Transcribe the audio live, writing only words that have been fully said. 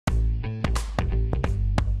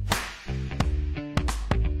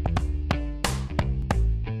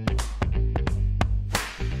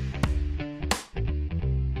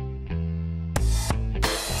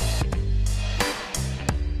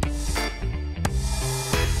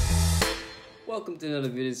Welcome to another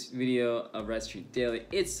video of Red Street Daily.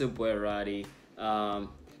 It's your boy Roddy.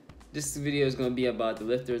 This video is going to be about the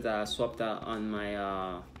lifters that I swapped out on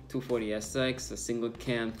my 240SX, a single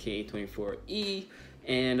cam K824E,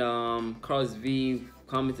 and Carlos V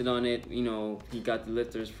commented on it. You know, he got the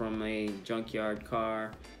lifters from a junkyard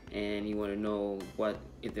car and he wanted to know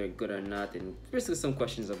if they're good or not, and basically some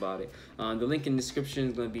questions about it. The link in the description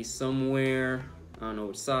is going to be somewhere, I don't know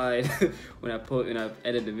which side, when I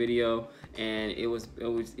edit the video, and it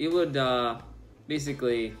would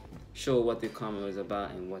basically show what the comment was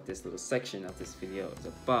about and what this little section of this video is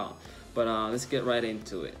about. But let's get right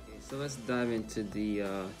into it. Okay, so let's dive into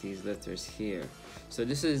these lifters here. So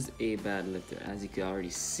this is a bad lifter. As you can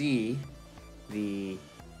already see, the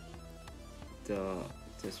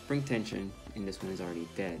spring tension in this one is already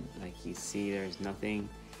dead. Like you see, there's nothing.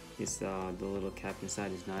 It's the little cap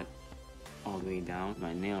inside is not all the way down.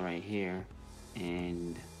 My nail right here,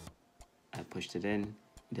 and I pushed it in,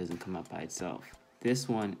 it doesn't come up by itself. This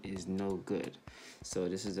one is no good. So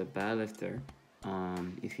this is a bad lifter.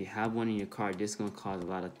 If you have one in your car, this is going to cause a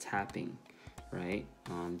lot of tapping, right?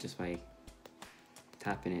 Just by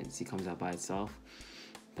tapping it, see, it comes out by itself.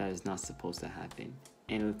 That is not supposed to happen.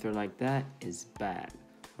 And a lifter like that is bad,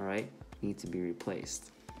 all right? Needs to be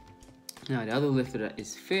replaced. Now the other lifter that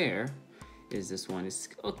is fair is this one. It's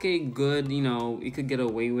okay, good, you know, you could get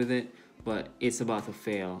away with it, but it's about to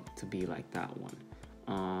fail to be like that one.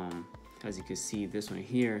 As you can see, this one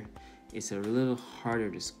here, it's a little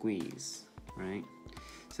harder to squeeze, right?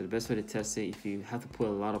 So the best way to test it, if you have to put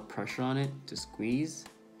a lot of pressure on it to squeeze,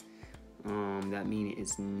 that means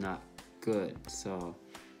it's not good. So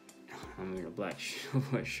I'm wearing a black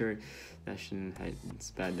shirt. That shouldn't,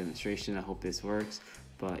 it's bad demonstration. I hope this works,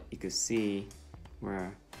 but you can see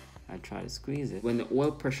where I try to squeeze it. When the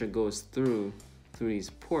oil pressure goes through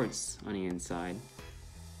these ports on the inside,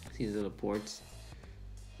 these little ports,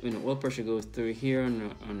 when the oil pressure goes through here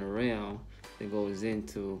on the rail, it goes in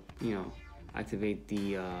to, you know, activate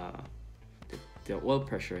the oil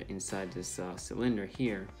pressure inside this cylinder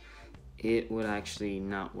here. It would actually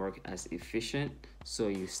not work as efficient, so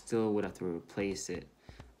you still would have to replace it.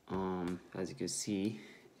 As you can see,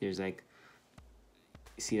 there's like,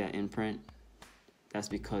 you see that imprint? That's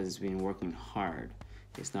because it's been working hard.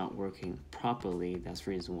 It's not working properly. That's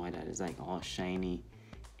the reason why that is like all shiny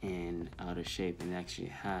and out of shape, and it actually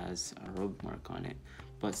has a rub mark on it.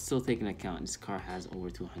 But still taking account, this car has over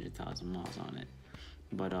 200,000 miles on it.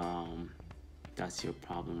 But that's your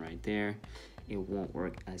problem right there. It won't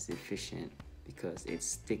work as efficient because it's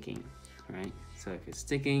sticking, right? So if it's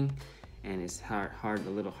sticking and it's a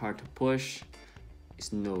little hard to push,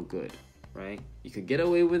 it's no good, right? You could get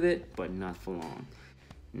away with it, but not for long.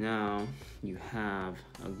 Now you have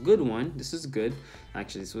a good one. This is good.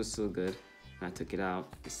 Actually, this was still good. I took it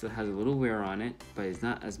out. It still has a little wear on it, but it's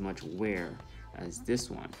not as much wear as this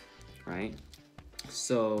one, right?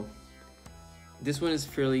 So this one is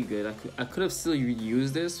fairly good. I could have still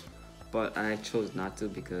used this, but I chose not to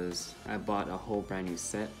because I bought a whole brand new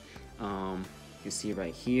set. You see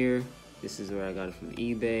right here, this is where I got it from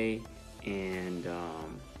eBay, and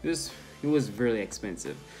it was really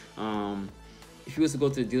expensive. If you was to go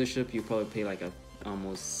to the dealership, you probably pay like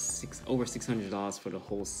almost over $600 for the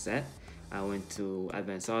whole set. I went to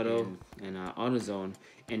Advance Auto and AutoZone,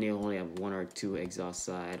 and they only have one or two exhaust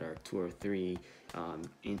side or two or three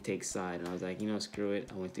intake side, and I was like, you know, screw it.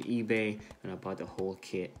 I went to eBay and I bought the whole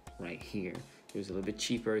kit right here. It was a little bit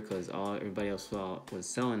cheaper because everybody else was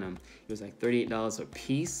selling them. It was like $38 a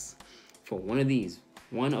piece for one of these.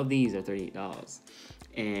 One of these are $38,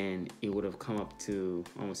 and it would have come up to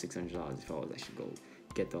almost $600 if I was actually go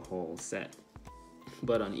get the whole set.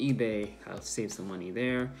 But on eBay, I'll save some money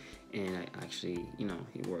there, and I actually, you know,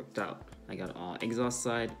 it worked out. I got all exhaust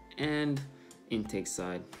side and intake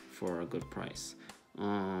side for a good price.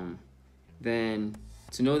 Then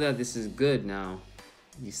to know that this is good, now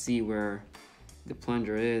you see where the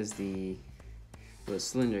plunger is, the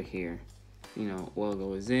cylinder here. You know, oil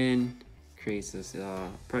goes in, creates this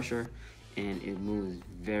pressure, and it moves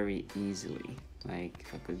very easily. Like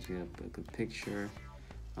if I could get a good picture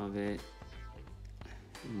of it,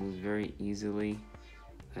 it moves very easily.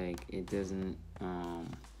 Like it doesn't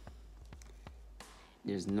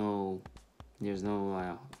there's no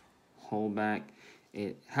hold back.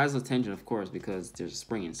 It has a tension, of course, because there's a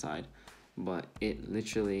spring inside, but it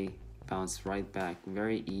literally bounced right back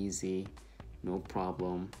very easy, no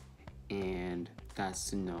problem. And that's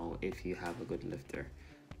to know if you have a good lifter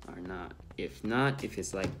or not. If not, if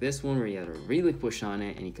it's like this one where you have to really push on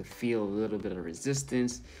it and you can feel a little bit of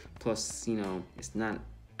resistance, plus, you know, it's not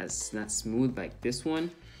smooth like this one,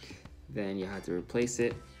 then you have to replace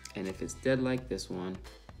it. and if it's dead like this one,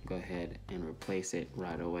 go ahead and replace it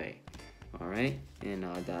right away. All right, and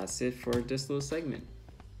that's it for this little segment.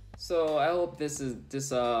 So I hope this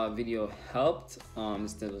video helped.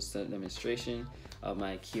 This little demonstration of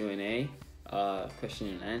my Q&A, question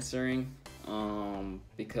and answering,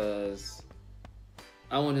 because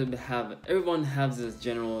I wanted to have everyone have this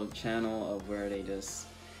general channel of where they just,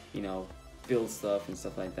 you know, build stuff and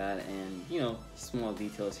stuff like that, and you know, small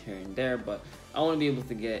details here and there. But I want to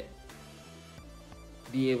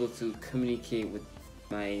be able to communicate with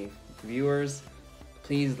my viewers.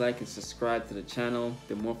 Please like and subscribe to the channel.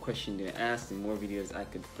 The more questions you ask, the more videos I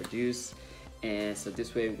could produce, and so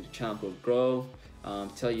this way the channel will grow.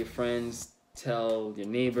 Tell your friends, tell your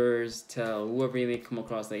neighbors, tell whoever you may come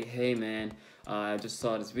across, like, hey man, I just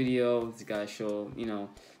saw this video. This guy showed, you know,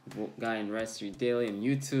 guy in Red Street Daily on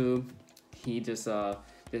YouTube. He just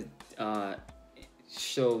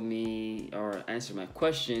showed me or answered my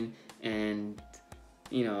question, and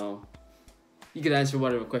you know, you could answer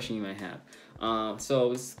whatever question you might have.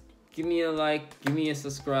 So give me a like, give me a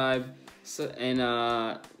subscribe, and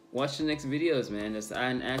watch the next videos, man.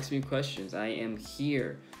 And ask me questions. I am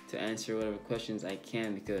here to answer whatever questions I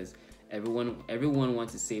can, because everyone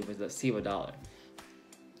wants to save a dollar.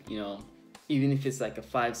 You know, even if it's like a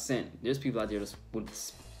 5 cent. There's people out there that would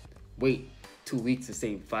wait 2 weeks to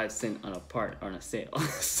save 5 cents on a part on a sale.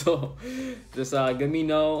 So just let me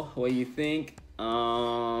know what you think.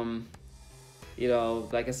 You know,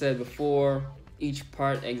 like I said before, each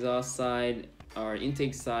part, exhaust side or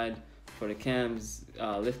intake side for the cams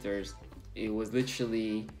lifters, it was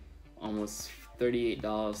literally almost $38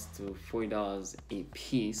 to $40 a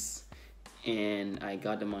piece, and I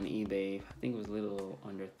got them on eBay. I think it was a little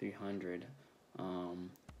under 300.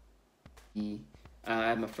 I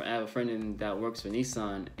have a friend that works for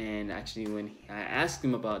Nissan, and actually when I asked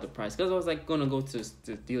him about the price, because I was like gonna go to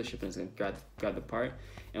the dealership and grab the part,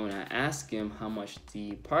 and when I asked him how much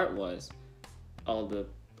the part was, all the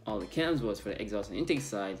cams was for the exhaust and intake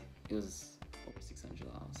side, it was over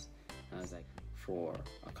 $600. I was like, for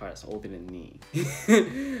a car that's older than me,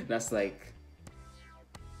 that's like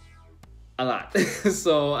a lot.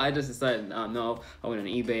 So I just decided, no, I went on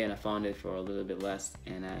eBay and I found it for a little bit less,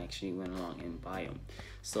 and I actually went along and buy them.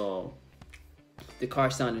 So the car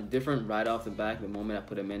sounded different right off the back. The moment I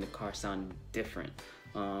put them in, the car sounded different,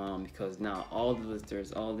 because now all the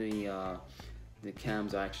lifters, all the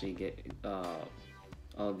cams are actually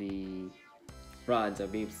all the rods are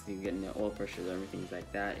basically getting the oil pressure, everything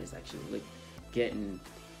like that is actually getting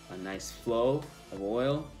a nice flow of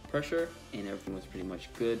oil pressure, and everything was pretty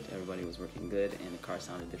much good. Everybody was working good, and the car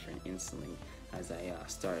sounded different instantly as I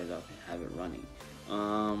started up and have it running.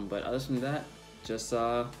 But other than that, just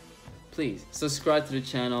please subscribe to the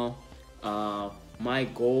channel. My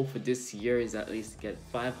goal for this year is at least to get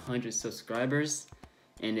 500 subscribers,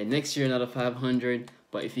 and then next year another 500.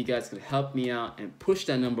 But if you guys could help me out and push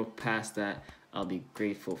that number past that, I'll be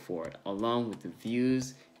grateful for it, along with the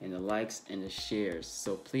views and the likes and the shares.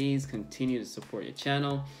 So please continue to support your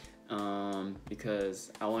channel,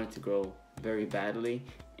 because I want it to grow very badly,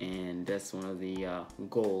 and that's one of the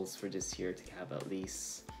goals for this year, to have at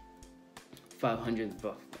least 500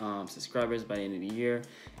 subscribers by the end of the year,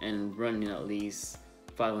 and running at least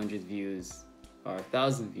 500 views or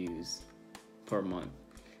 1,000 views per month.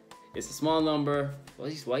 It's a small number.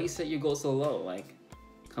 Why you set your goal so low? Like,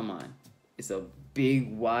 come on. It's a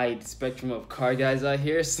big, wide spectrum of car guys out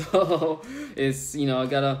here, so it's, you know, I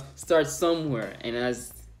gotta start somewhere, and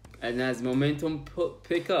as momentum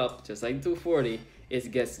pick up, just like 240, it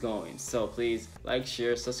gets going. So please like,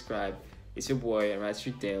 share, subscribe. It's your boy at Red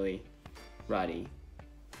Street Daily, Roddy.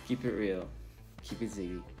 Keep it real, keep it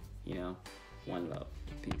ziggy, you know. One love,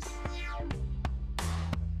 peace.